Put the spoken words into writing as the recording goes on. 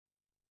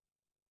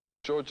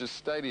George's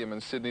Stadium in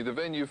Sydney, the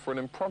venue for an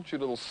impromptu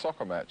little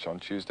soccer match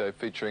on Tuesday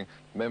featuring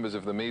members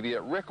of the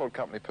media, record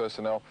company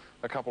personnel,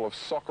 a couple of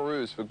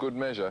Socceroos for good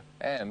measure,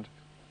 and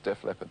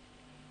Def Leppard.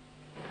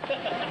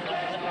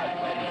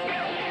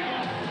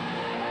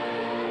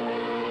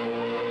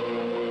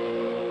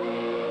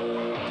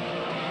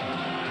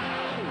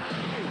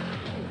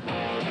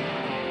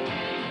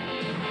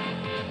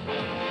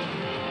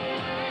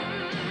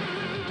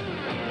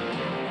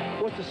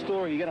 What's the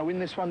story? You going to win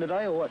this one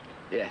today or what?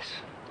 Yes.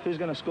 Who's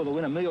going to score the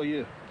winner, me or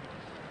you?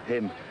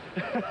 Him.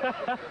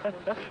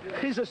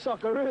 He's a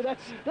Socceroo.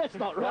 That's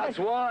not right. That's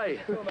why.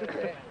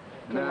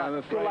 No, I'm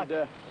afraid. Good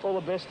luck. All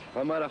the best.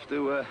 I might have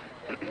to.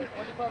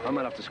 I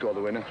might have to score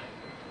the winner.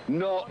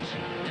 Not.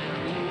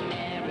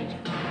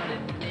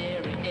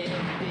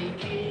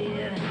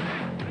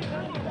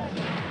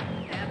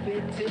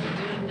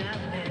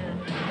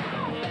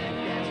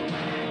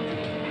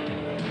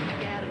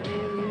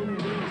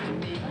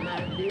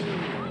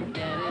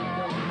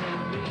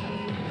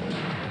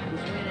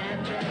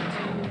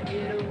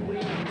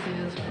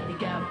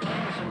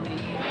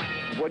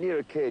 When you're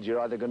a kid, you're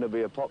either going to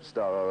be a pop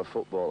star or a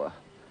footballer.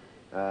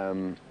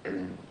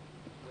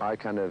 I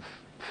kind of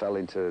fell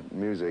into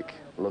music,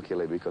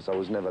 luckily, because I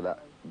was never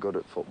that good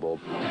at football.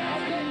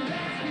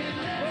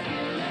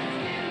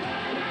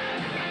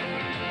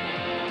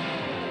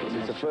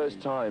 It's the first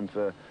time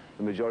for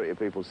the majority of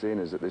people seeing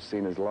us that they've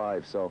seen us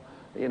live, so,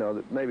 you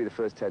know, maybe the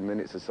first 10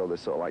 minutes or so, they're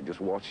sort of like just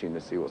watching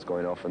to see what's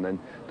going off, and then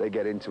they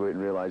get into it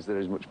and realise they're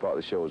as much part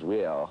of the show as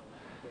we are.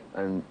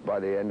 And by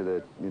the end of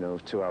the,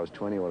 2 hours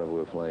 20, whatever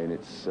we're playing,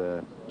 it's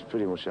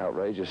pretty much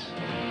outrageous.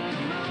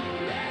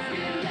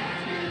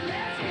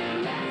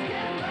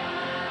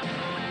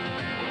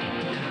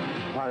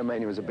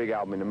 Pyromania was a big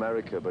album in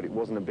America, but it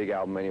wasn't a big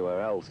album anywhere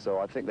else. So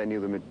I think they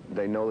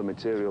know the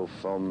material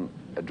from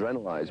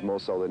Adrenalize more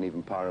so than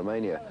even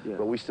Pyromania. Yeah.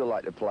 But we still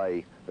like to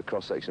play a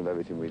cross-section of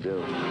everything we do.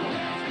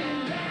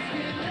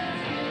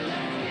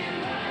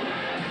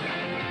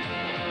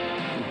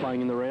 You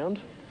playing in the round?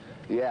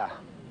 Yeah.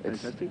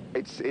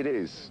 It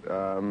is.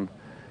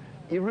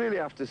 You really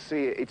have to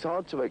see it. It's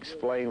hard to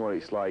explain what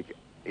it's like.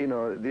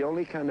 The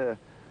only kind of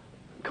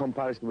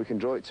comparison we can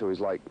draw it to is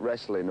like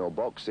wrestling or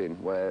boxing,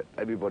 where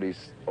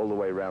everybody's all the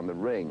way around the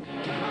ring.